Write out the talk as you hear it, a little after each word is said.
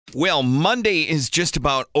Well, Monday is just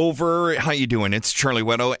about over. How you doing? It's Charlie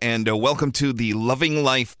Weddle, and welcome to the Loving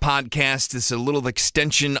Life podcast. This is a little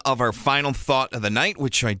extension of our final thought of the night,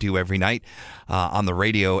 which I do every night on the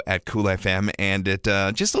radio at Cool FM, and it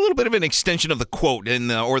just a little bit of an extension of the quote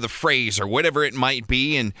or the phrase or whatever it might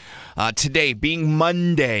be. And today being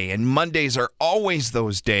Monday, and Mondays are always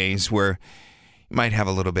those days where you might have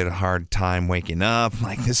a little bit of hard time waking up.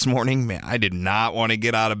 Like this morning, man, I did not want to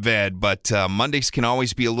get out of bed. But Mondays can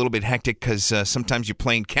always be a little bit hectic because sometimes you're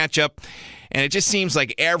playing catch up. And it just seems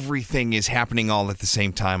like everything is happening all at the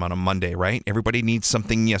same time on a Monday, right? Everybody needs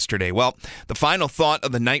something yesterday. Well, the final thought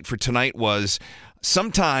of the night for tonight was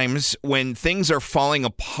sometimes when things are falling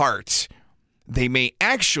apart, they may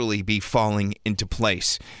actually be falling into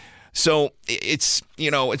place. So it's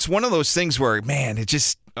one of those things where, man, it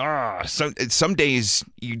just, some days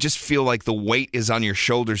you just feel like the weight is on your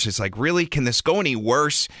shoulders. It's like, really? Can this go any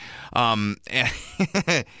worse? I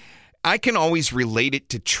can always relate it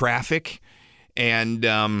to traffic. And,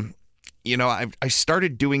 I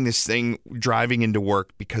started doing this thing driving into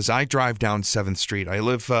work because I drive down 7th Street. I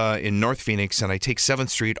live in North Phoenix, and I take 7th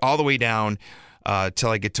Street all the way down till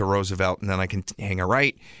I get to Roosevelt, and then I can hang a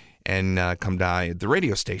right and come by the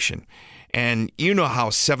radio station. And you know how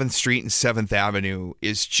 7th Street and 7th Avenue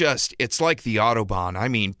is just, it's like the Autobahn. I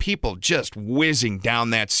mean, people just whizzing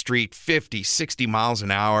down that street 50, 60 miles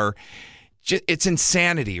an hour. It's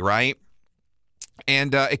insanity, right?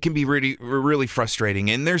 And it can be really, really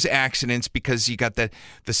frustrating. And there's accidents because you got the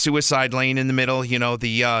suicide lane in the middle,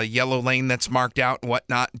 the yellow lane that's marked out and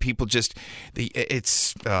whatnot. And people just,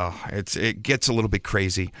 it gets a little bit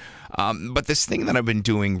crazy. But this thing that I've been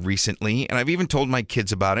doing recently, and I've even told my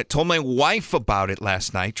kids about it, told my wife about it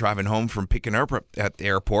last night, driving home from picking her up at the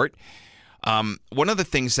airport. One of the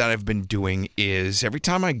things that I've been doing is every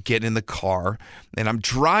time I get in the car and I'm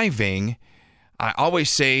driving, I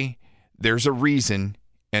always say, there's a reason,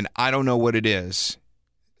 and I don't know what it is,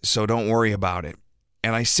 so don't worry about it.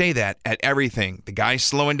 And I say that at everything. The guy's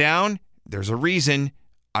slowing down, there's a reason,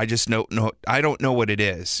 I just I don't know what it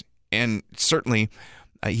is. And certainly,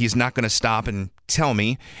 he's not going to stop and tell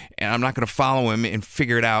me, and I'm not going to follow him and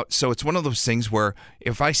figure it out. So it's one of those things where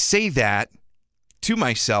if I say that to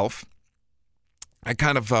myself, I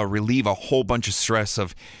kind of relieve a whole bunch of stress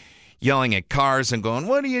of yelling at cars and going,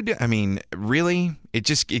 what do you do? I mean, really? It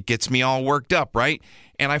gets me all worked up, right?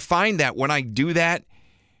 And I find that when I do that,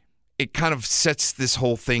 it kind of sets this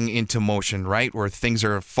whole thing into motion, right? Where things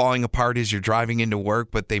are falling apart as you're driving into work,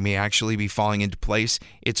 but they may actually be falling into place.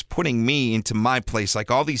 It's putting me into my place, like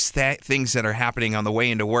all these things that are happening on the way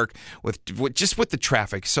into work with the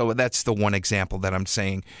traffic. So that's the one example that I'm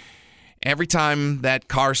saying. Every time that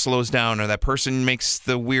car slows down or that person makes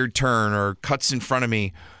the weird turn or cuts in front of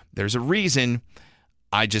me, there's a reason.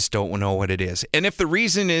 I just don't know what it is. And if the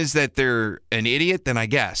reason is that they're an idiot, then I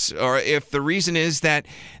guess. Or if the reason is that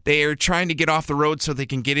they are trying to get off the road so they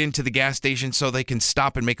can get into the gas station so they can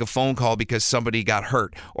stop and make a phone call because somebody got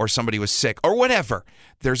hurt or somebody was sick or whatever.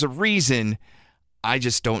 There's a reason. I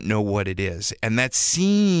just don't know what it is. And that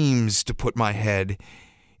seems to put my head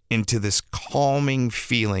into this calming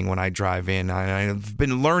feeling when I drive in. I've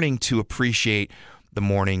been learning to appreciate the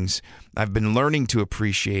mornings. I've been learning to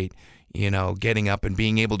appreciate, getting up and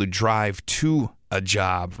being able to drive to a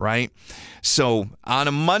job, right? So on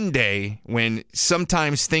a Monday, when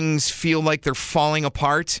sometimes things feel like they're falling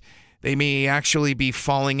apart, they may actually be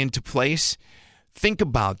falling into place. Think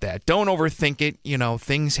about that. Don't overthink it.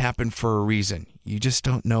 Things happen for a reason. You just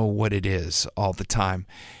don't know what it is all the time.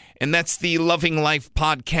 And that's the Loving Life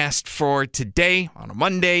podcast for today on a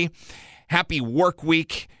Monday. Happy work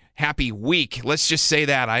week. Happy week. Let's just say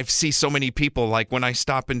that. I see so many people, like when I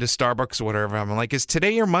stop into Starbucks or whatever, I'm like, is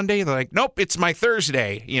today your Monday? They're like, nope, it's my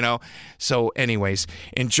Thursday, So anyways,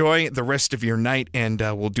 enjoy the rest of your night, and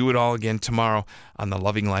we'll do it all again tomorrow on the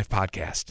Loving Life podcast.